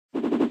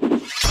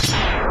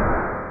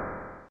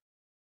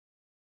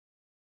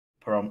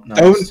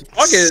Nice.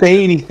 Don't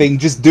say anything.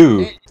 Just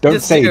do. Don't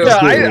Just say. do.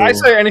 Just Yeah, do. I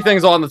say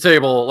anything's on the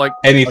table. Like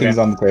Anything's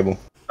on the table.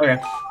 Okay.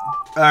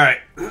 All right.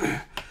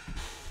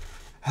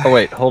 Oh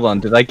wait, hold on.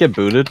 Did I get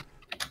booted?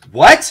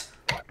 What?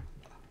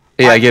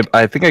 Yeah,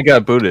 I think I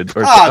got booted.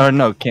 Or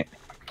no, can't.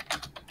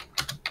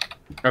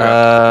 It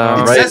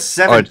Right. says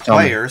 7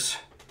 players.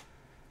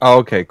 Oh,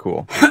 okay,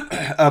 cool.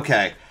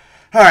 Okay.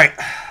 All right.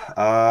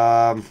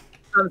 I'm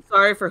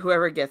sorry for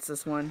whoever gets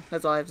this one.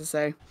 That's all I have to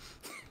say.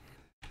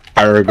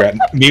 I regret.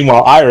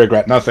 Meanwhile, I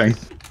regret nothing.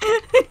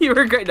 You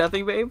regret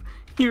nothing, babe.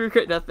 You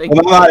regret nothing.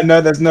 Well, now I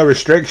know there's no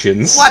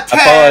restrictions.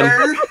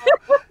 Water.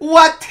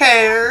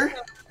 Water.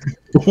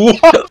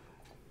 What?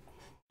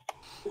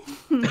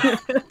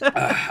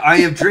 I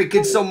am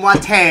drinking some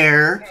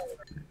water.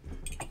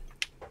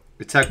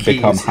 It's how Key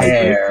would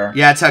say it.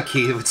 Yeah, it's how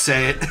Key would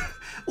say it.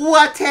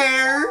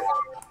 Water.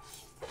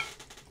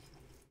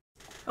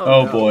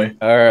 Oh boy.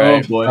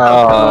 Alright. Oh boy.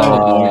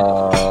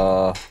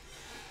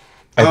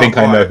 I think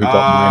I know who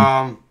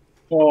got mine.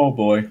 Oh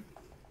boy.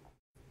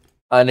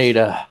 I need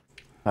a.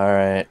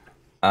 Alright.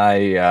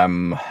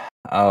 Oh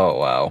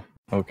wow.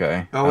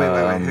 Okay. Oh wait,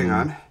 hang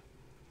on.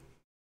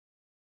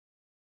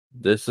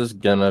 This is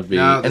gonna be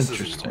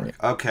interesting.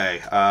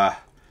 Okay.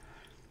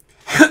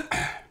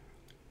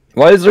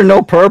 Why is there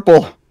no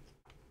purple?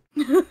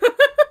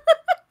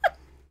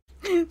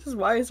 Just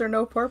why is there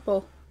no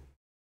purple?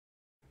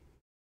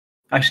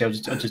 Actually,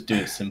 I'll just do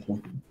it simple.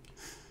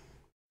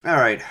 All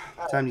right.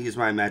 Time to use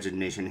my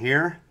imagination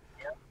here.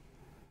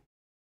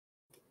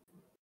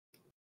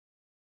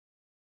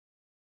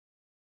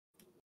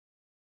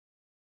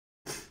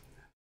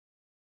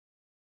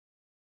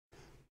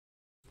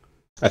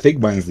 I think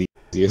mine's the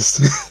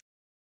easiest.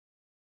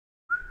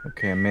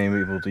 Okay, I may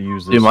be able to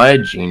use this. Am I a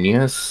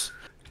genius?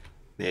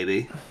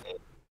 Maybe.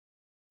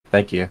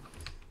 Thank you.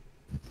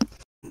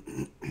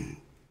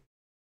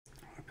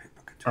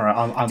 Alright,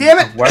 I'm Damn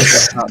it! I've worked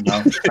this out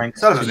now.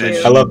 Thanks. Son of a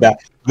bitch. I love that.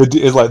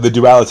 It's like the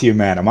duality of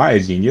man. Am I a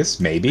genius?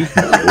 Maybe. No.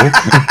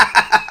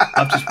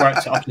 I've just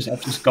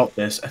got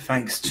this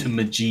thanks to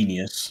my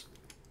genius.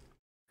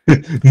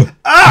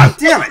 Ah,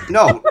 damn it!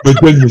 No. My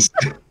goodness.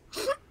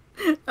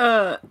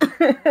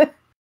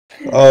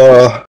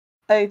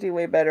 I do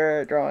way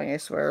better at drawing, I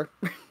swear.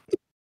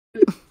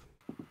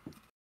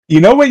 You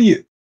know when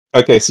you...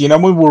 Okay, so you know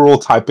when we're all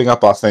typing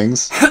up our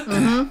things?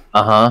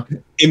 Uh-huh.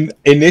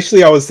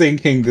 Initially, I was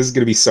thinking this is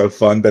going to be so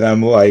fun, but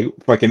I'm like,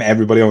 fucking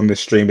everybody on the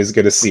stream is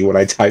going to see what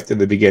I typed at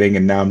the beginning,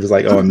 and now I'm just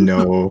like, oh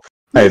no,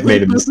 I've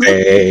made a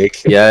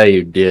mistake. Yeah,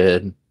 you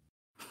did.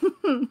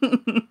 You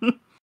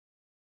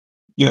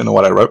don't know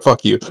what I wrote?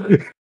 Fuck you.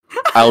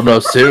 I'll know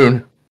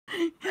soon.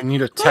 I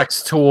need a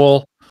text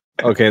tool.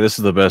 Okay, this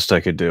is the best I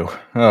could do.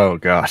 Oh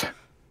god.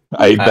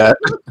 I bet.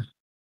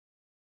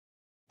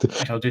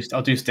 I'll do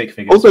stick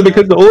figures. Also,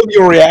 because of all of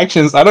your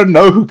reactions, I don't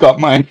know who got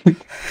mine.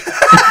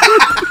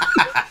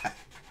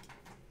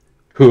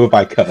 Who have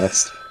I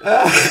cursed?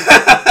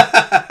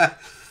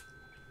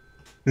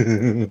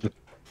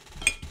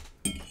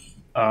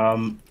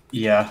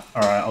 Yeah.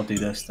 All right, I'll do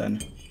this then.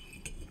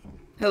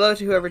 Hello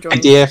to whoever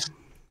joined. Jeff.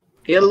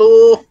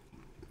 Hello.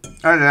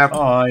 Hi there.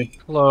 Hi.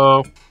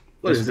 Hello.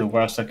 This is the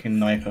worst looking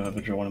knife I've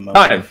ever drawn in my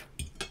Hi. life.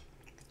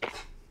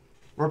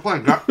 We're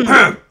playing Gartic.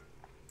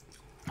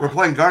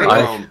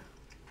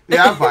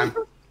 Yeah, I'm fine.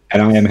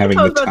 And I am having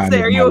I the was about time to say,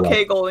 of are my you life.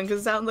 okay, Golden?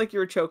 Because it sounded like you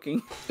were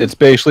choking. It's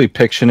basically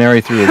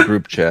Pictionary through a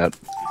group chat.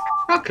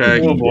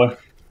 Okay. Oh boy.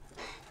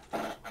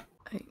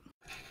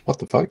 What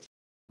the fuck?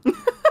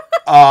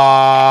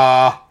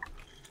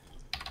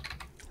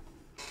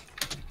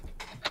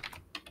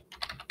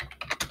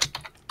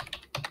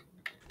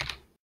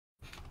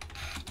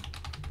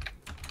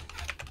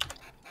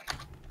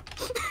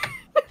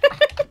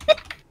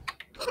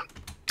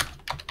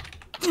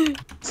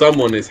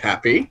 Someone is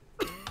happy.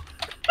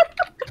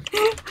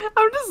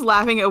 I'm just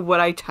laughing at what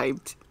I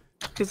typed.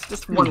 It's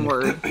just one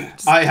word.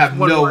 Just I have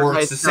one no word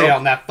words to say myself.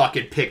 on that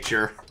fucking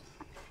picture.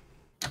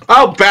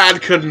 How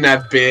bad couldn't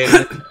that been?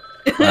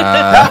 Can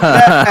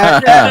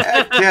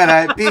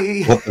I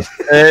be?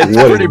 It's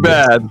What pretty is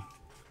bad.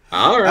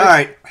 All All right.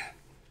 right.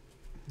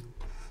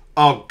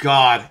 Oh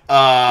God.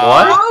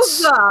 What? What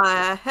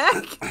the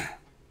heck?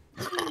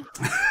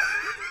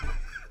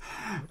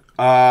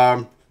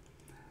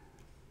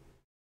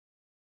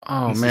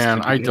 Oh This is man,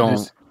 gonna be I good.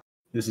 don't.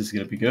 This is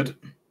gonna be good.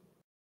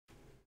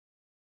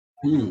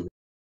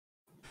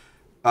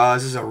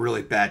 This is a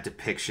really bad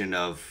depiction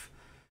of.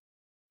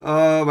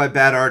 Oh, my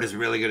bad art is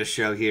really gonna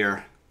show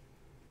here.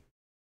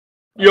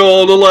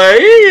 Yodelay,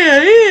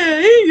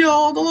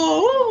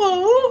 yodel.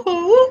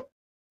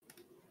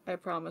 I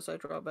promise I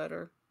draw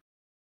better.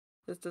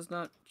 This does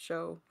not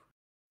show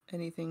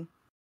anything.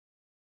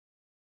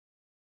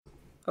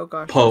 Oh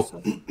gosh. Pope.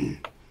 this is-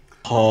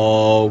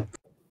 Oh.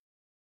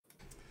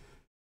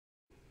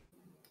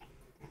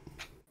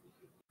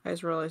 I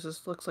just realized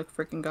this looks like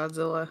freaking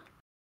Godzilla.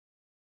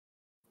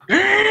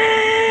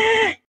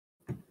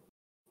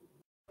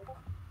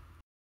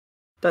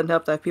 Doesn't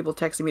help that I have people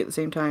texting me at the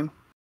same time.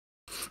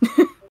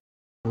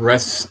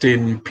 Rest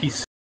in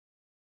peace.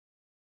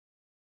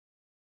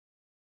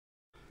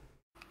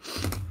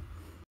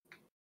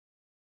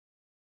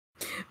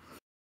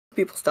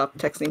 People stop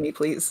texting me,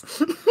 please.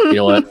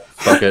 Feel it.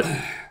 Fuck it.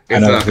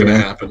 It's not gonna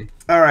happen.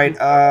 All right,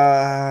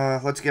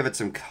 let's give it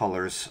some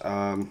colors.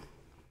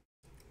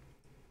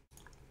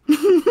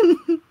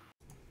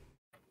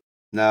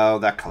 No,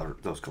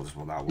 those colors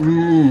will not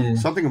work.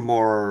 Something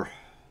more.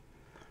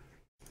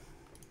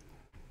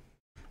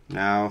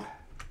 No.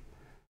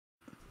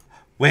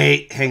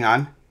 Wait, hang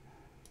on.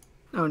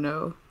 Oh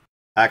no.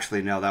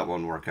 Actually, no, that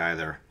won't work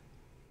either.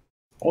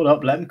 Hold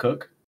up, let him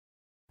cook.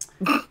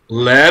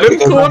 Let him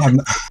cook.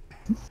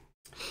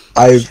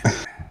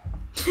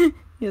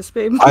 Yes,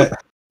 babe.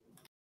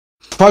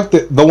 Fuck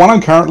the one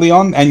I'm currently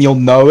on, and you'll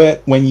know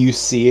it when you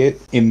see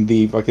it in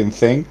the fucking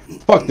thing.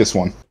 Fuck this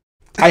one.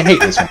 I hate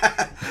this one.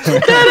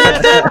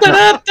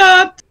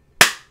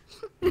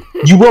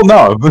 You will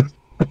know.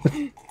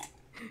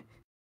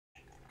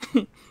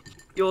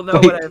 You'll know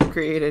what I've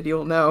created.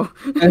 You'll know.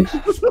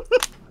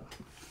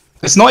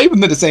 It's not even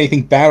that it's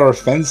anything bad or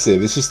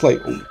offensive. It's just like,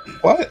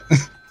 what?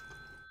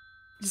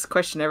 Just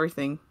question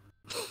everything.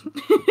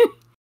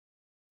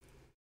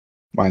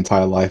 My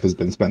entire life has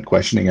been spent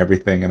questioning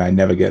everything, and I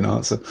never get an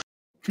answer.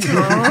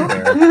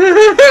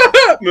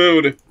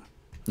 Mood.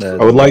 I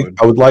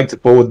would like to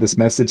forward this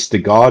message to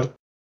God.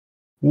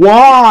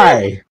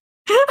 Why?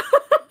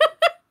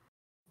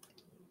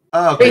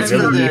 Oh, thanks for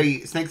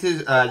the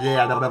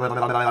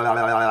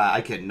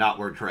I cannot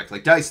word correctly.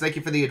 Dice, thank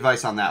you for the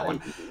advice on that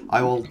one.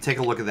 I will take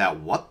a look at that.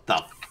 What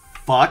the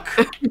fuck?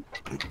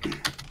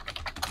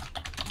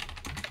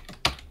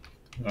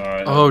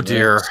 Alright, Oh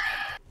dear.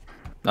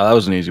 Oh, that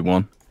was an easy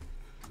one.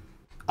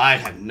 I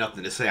have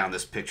nothing to say on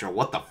this picture.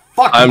 What the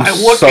fuck I'm am I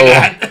looking so-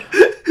 at?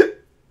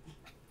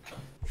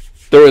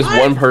 There is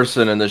one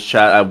person in this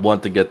chat I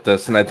want to get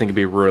this, and I think it'd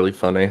be really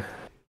funny.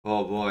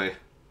 Oh boy.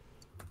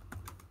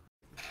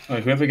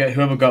 Alright,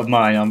 whoever got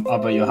mine, I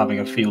bet you're having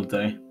a field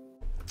day.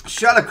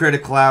 Shut up,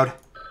 Critic Cloud.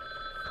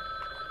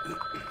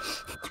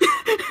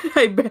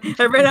 I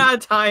ran out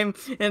of time,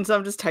 and so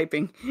I'm just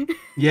typing.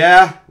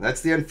 Yeah,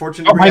 that's the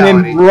unfortunate Got mine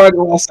reality. in right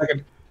last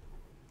second.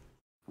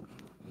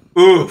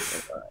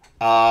 Oof.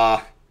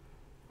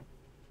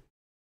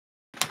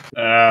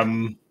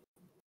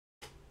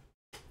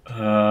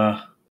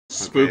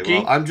 Spooky. Okay,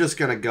 well, I'm just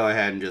gonna go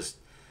ahead and just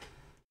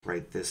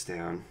write this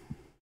down.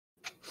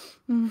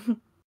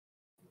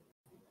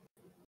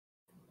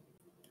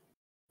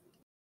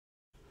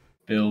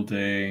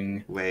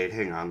 Building. Wait,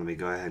 hang on. Let me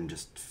go ahead and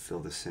just fill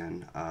this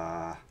in.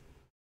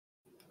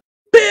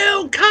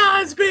 Bill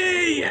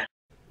Cosby.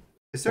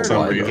 Is there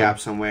Sorry, an go. gap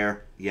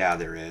somewhere? Yeah,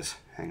 there is.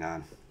 Hang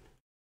on.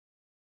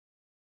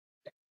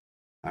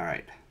 All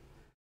right.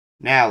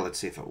 Now let's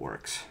see if it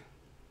works.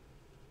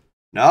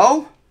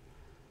 No?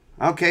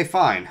 Okay,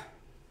 fine.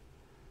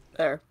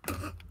 There.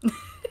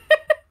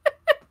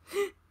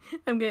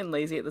 I'm getting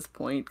lazy at this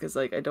point because,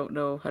 like, I don't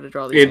know how to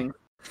draw these things.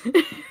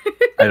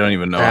 I don't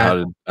even know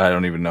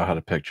how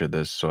to picture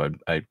this, so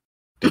I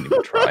didn't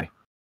even try.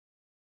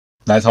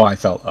 That's how I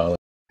felt earlier.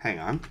 Hang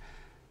on.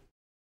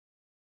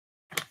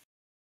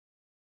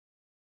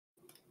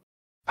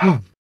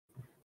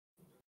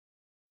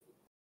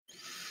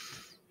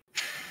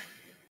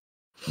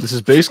 This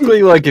is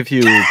basically like if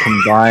you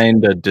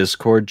combined a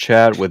Discord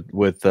chat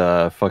with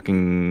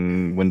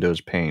fucking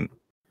Windows Paint.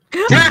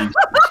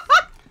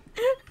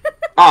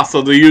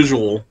 So the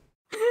usual.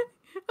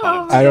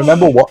 Oh, I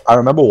remember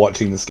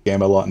watching this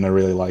game a lot, and I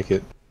really like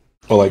it.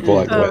 Or like the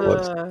wet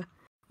lips.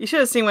 You should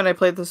have seen when I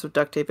played this with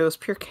duct tape. It was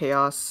pure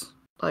chaos.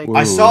 Like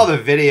I saw the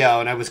video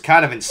and I was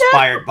kind of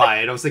inspired by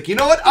it. I was like, you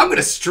know what? I'm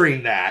gonna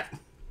stream that.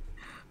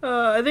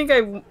 I think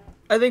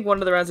one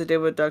of the rounds I did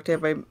with duct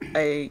tape,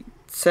 I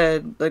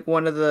said like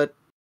one of the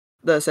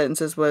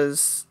sentences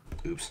was,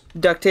 "Oops,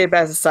 duct tape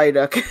as a side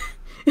duck."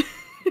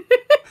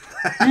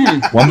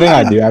 One thing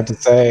I do have to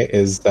say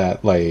is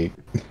that, like,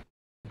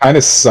 kind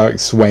of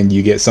sucks when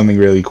you get something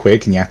really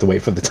quick and you have to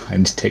wait for the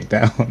time to tick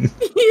down.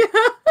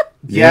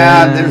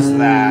 Yeah, there's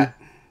that.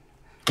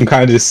 I'm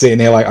kind of just sitting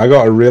here like, I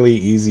got a really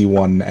easy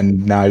one,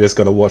 and now I just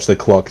got to watch the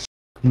clock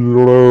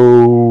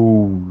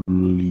slowly.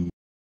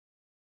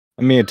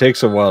 I mean, it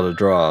takes a while to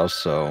draw,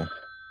 so...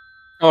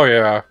 Oh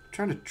yeah. I'm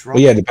trying to draw.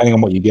 Well, yeah, depending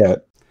on what you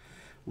get.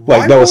 Why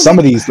Like, there were some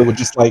of won't these that were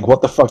just like,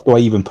 what the fuck do I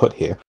even put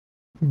here?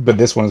 But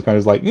this one's kind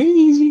of like,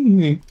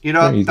 easy. You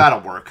know, Easy. that'll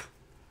work.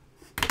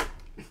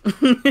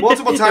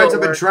 Multiple times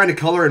I've been trying to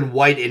color in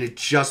white and it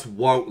just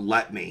won't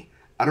let me.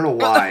 I don't know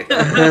why.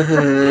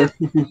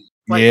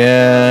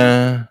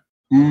 Yeah.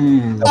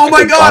 Oh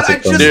my god, I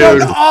just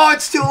Dude. oh,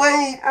 it's too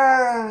late.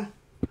 I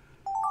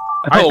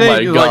Oh think my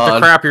like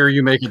God. the crappier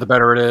you make it, the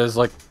better it is.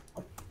 Like,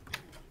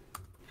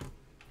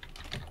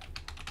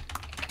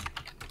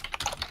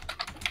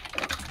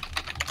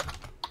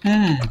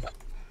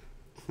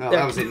 No,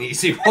 that was an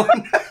easy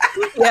one.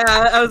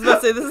 Yeah, I was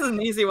about to say this is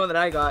an easy one that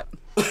I got.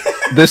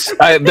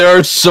 There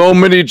are so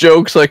many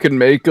jokes I can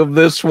make of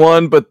this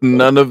one, but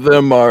none of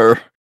them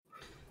are...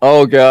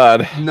 Oh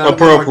god.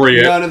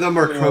 Appropriate. None of them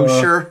are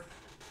kosher.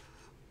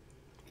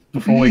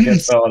 Before we get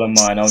started on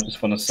mine, I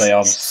just want to say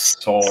I'm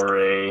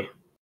sorry.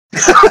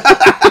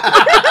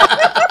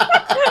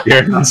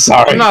 I'm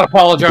sorry. I'm not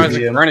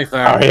apologizing for anything.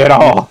 Sorry at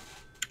all.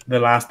 The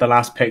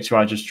last picture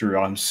I just drew.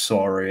 I'm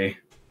sorry.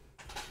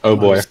 Oh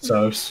boy. I'm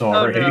so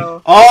sorry. Oh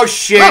no. Oh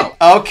shit.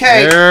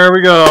 Okay. There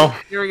we go.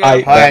 Here we go.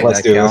 Alright,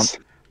 Let's do this.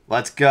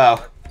 Let's go.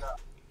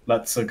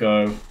 Let's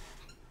go.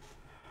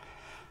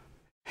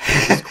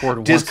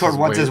 Discord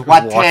wants his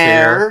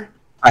water.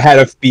 I had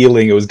a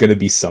feeling it was going to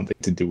be something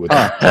to do with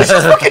that. This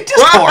is fucking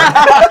Discord.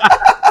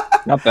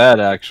 Not bad,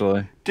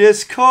 actually.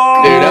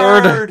 Discord.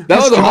 Dude, that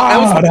was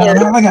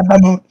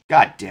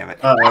God damn it.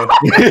 Uh-oh.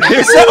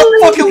 Is that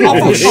a fucking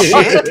lump of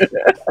shit?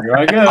 Here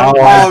I go.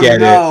 Oh, I get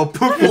no.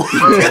 Poop.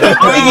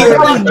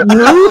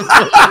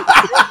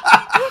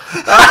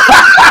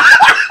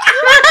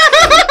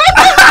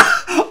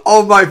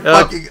 Oh my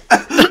fucking...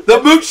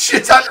 The moon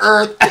shits on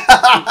Earth.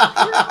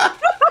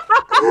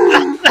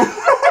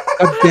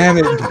 God damn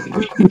it.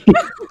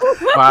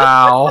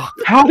 Wow.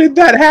 How did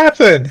that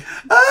happen?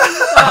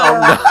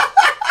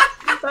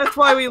 That's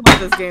why we love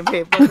this game,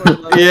 Pape. That's why we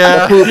love it.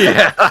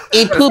 Yeah.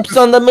 He poops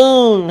on the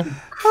moon.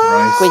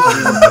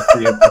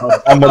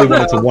 Somebody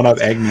wanted to one-up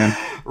Eggman.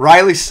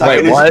 Riley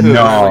sucking his what? poop.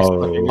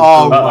 No.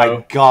 Oh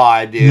my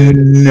god, dude.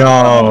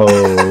 No.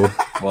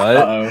 What?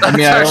 Uh-oh. I mean,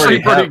 It's I actually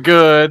already pretty have...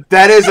 good.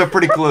 That is a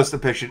pretty close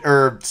depiction.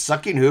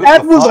 Sucking who?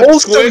 That The was fuck?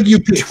 also you.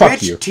 Fuck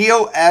Twitch you.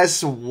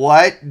 TOS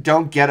what?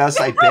 Don't get us,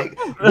 I beg.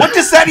 What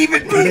does that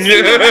even mean?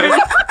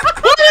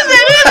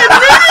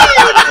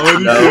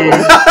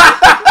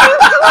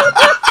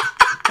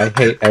 I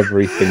hate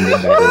everything that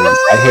is.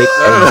 I hate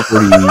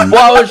every...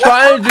 Well, I was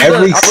trying to do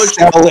Every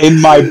cell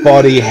in my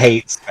body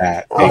hates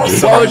that. I was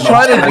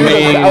trying to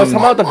do I was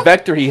talking about the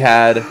vector he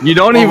had. You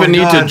don't Oh even my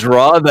need God. to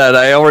draw that.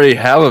 I already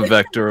have a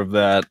vector of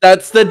that.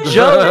 That's the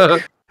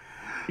joke.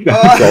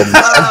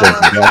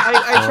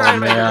 I tried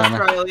my man. best,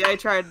 Riley. I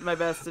tried my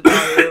best to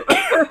tell you.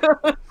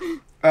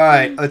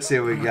 Alright, let's see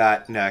what we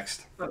got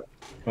next. Come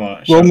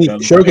on, Well, shotgun.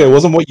 Shoka, it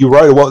wasn't what you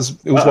wrote. It was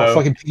what Uh-oh.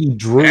 fucking Piggy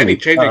drew. And he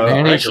changing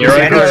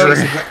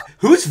Uh-oh.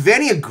 Who's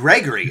Vanny and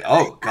Gregory?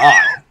 Oh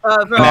god.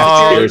 From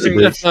Oh,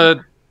 Fury. that's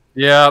a...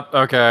 Yep,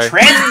 okay.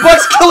 Trans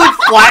Butts Killing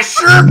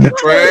Flasher?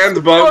 Trans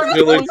bug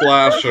Billy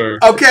Flasher.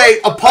 Okay,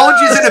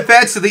 apologies in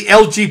advance to the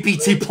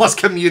LGBT plus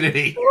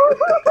community.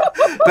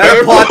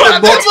 Better plot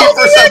than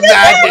Multiverse of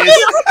Madness.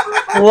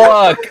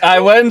 Look, I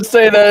wouldn't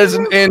say that as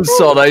an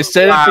insult. I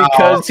said it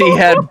because he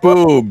had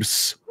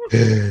boobs. A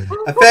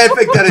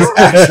fanfic that is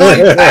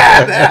actually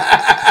bad.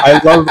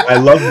 I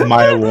love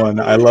my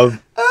one. I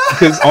love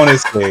because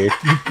honestly,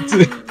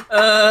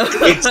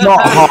 it's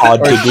not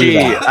hard to Or do she.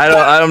 that.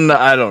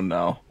 I don't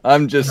know.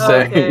 I'm just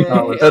saying.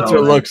 Okay. That's what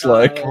it looks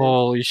like.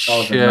 Holy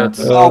shit.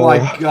 Oh my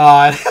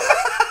god.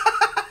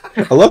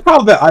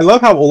 I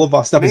love how all of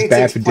our stuff is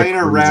bad for playing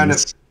different around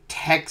reasons.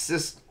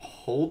 Texas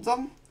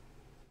Hold'em?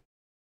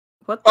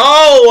 What the?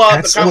 Oh,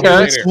 That's the what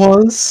calculator. this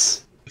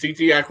was.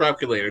 TTI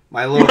calculator.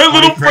 My little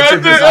friend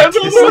is that's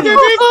autistic.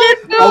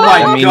 Oh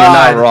my I mean,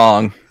 god. you're not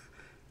wrong.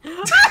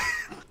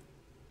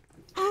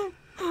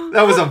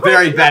 That was a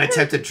very bad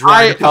attempt at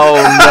drawing. Oh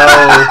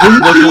no!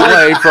 Look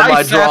away from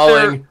my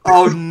drawing.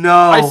 Oh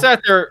no. I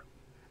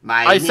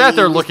sat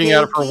there looking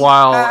at it for a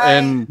while,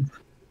 and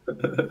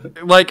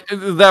like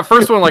that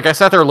first one, like I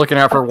sat there looking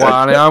at it for a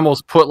while, and I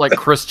almost put like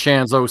Chris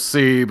Chan's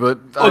OC, but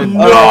I didn't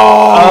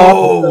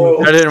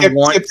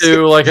want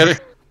to. Like,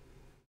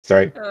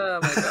 Sorry, Oh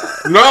my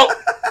god. No,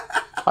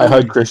 I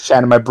heard Chris Chan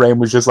and my brain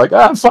was just like,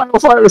 final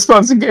fight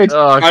response engaged.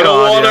 oh, I don't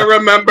want to yeah.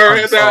 remember I'm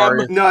him.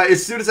 sorry. No,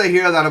 as soon as I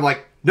hear that, I'm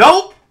like,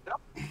 nope.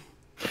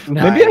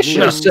 Maybe I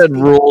should have said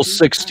Rule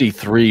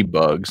 63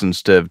 bugs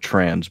instead of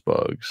trans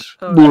bugs.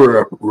 Oh,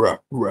 Well,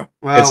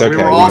 It's we okay,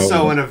 were we also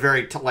know. in a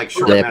very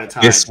short amount of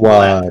time. This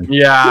one.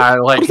 Yeah,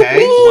 like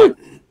Okay.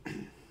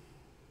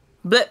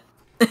 Bleh.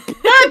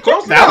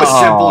 Close That was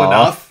Aw. simple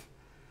enough.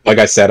 Like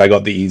I said, I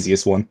got the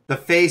easiest one. The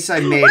face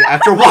I made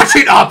after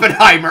watching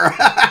Oppenheimer.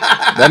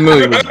 That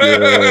movie was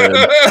good.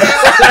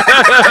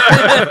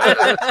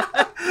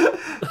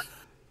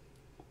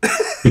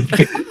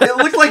 It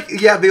looked like,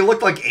 they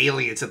looked like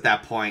aliens at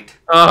that point.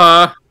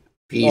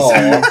 Peace.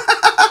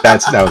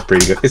 That was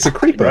pretty good. It's a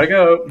creeper. Here I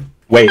go.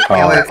 Wait,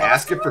 Alien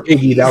asking for Piggy,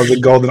 peace. that was a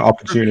golden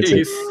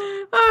opportunity. Babe,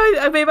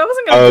 I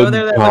wasn't gonna Oh go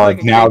there. That god, was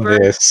like a now creeper.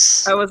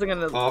 this. I wasn't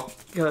gonna Oh.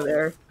 go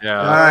there. yeah.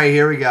 All right,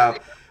 here we go.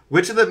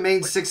 Which of the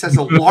main six has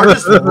the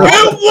largest Good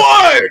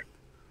one.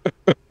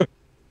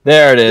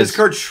 There it This is.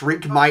 card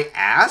shrink my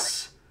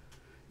ass?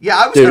 Yeah,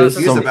 I was Dude, this is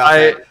confused some- about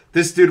that.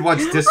 This dude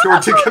wants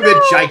Discord to commit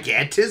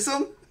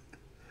gigantism?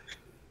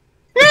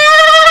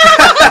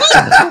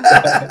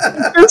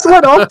 This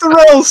went off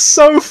the rails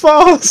so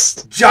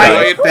fast.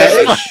 Giant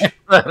fish?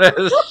 That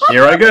is.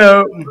 Here I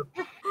go.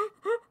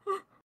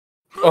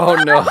 Oh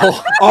no!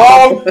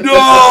 Oh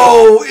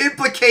no!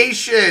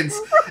 Implications!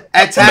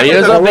 Attack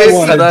There's of the a-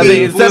 missing that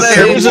big is- blue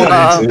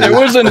there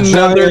was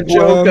another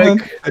joke.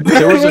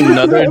 There was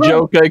another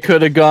joke I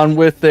could have gone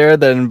with there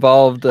that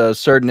involved a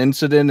certain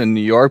incident in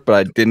New York, but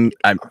I didn't.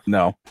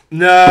 No.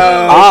 No.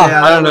 Ah,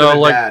 yeah, I don't that know, would've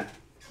like- been bad.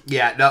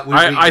 Yeah, no,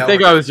 I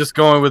think I was just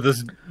going with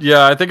this.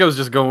 Yeah, I think I was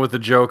just going with the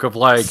joke of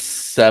like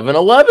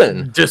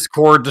 7-Eleven.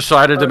 Discord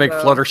decided to make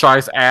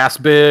Fluttershy's ass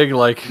big.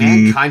 Like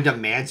mankind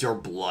demands your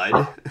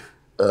blood.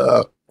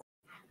 Uh.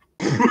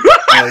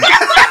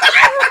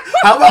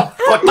 How about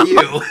fuck you?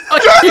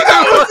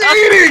 I was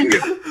eating!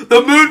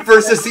 The moon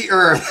versus the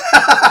earth.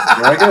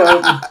 There I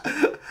go.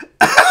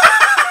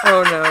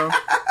 Oh no.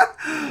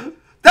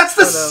 That's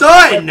the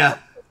sun!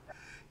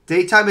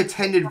 Daytime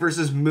attendant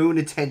versus moon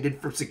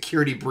attendant for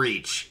security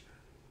breach.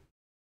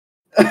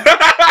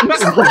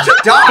 What's a bunch of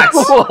dots?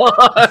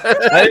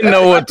 I didn't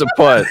know what to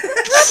put.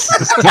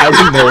 I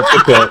didn't know what to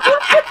put.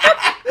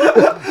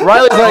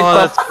 Riley's like,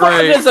 that's the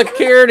great. fucking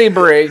security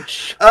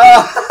breach.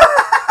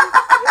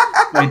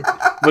 Wait,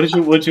 what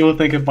did you all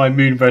think of my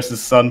moon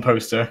versus sun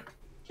poster?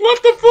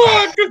 What the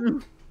fuck?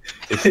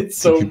 It's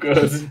so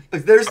good.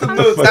 There's the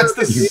moon. That's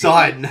the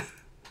sun.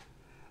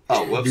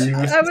 Oh, whoops.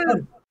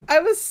 I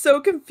was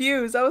so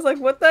confused. I was like,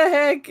 what the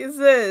heck is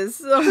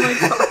this? Oh my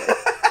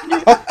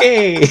god.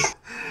 Okay.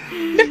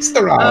 Next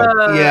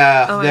round.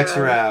 Yeah, oh my next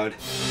God. round.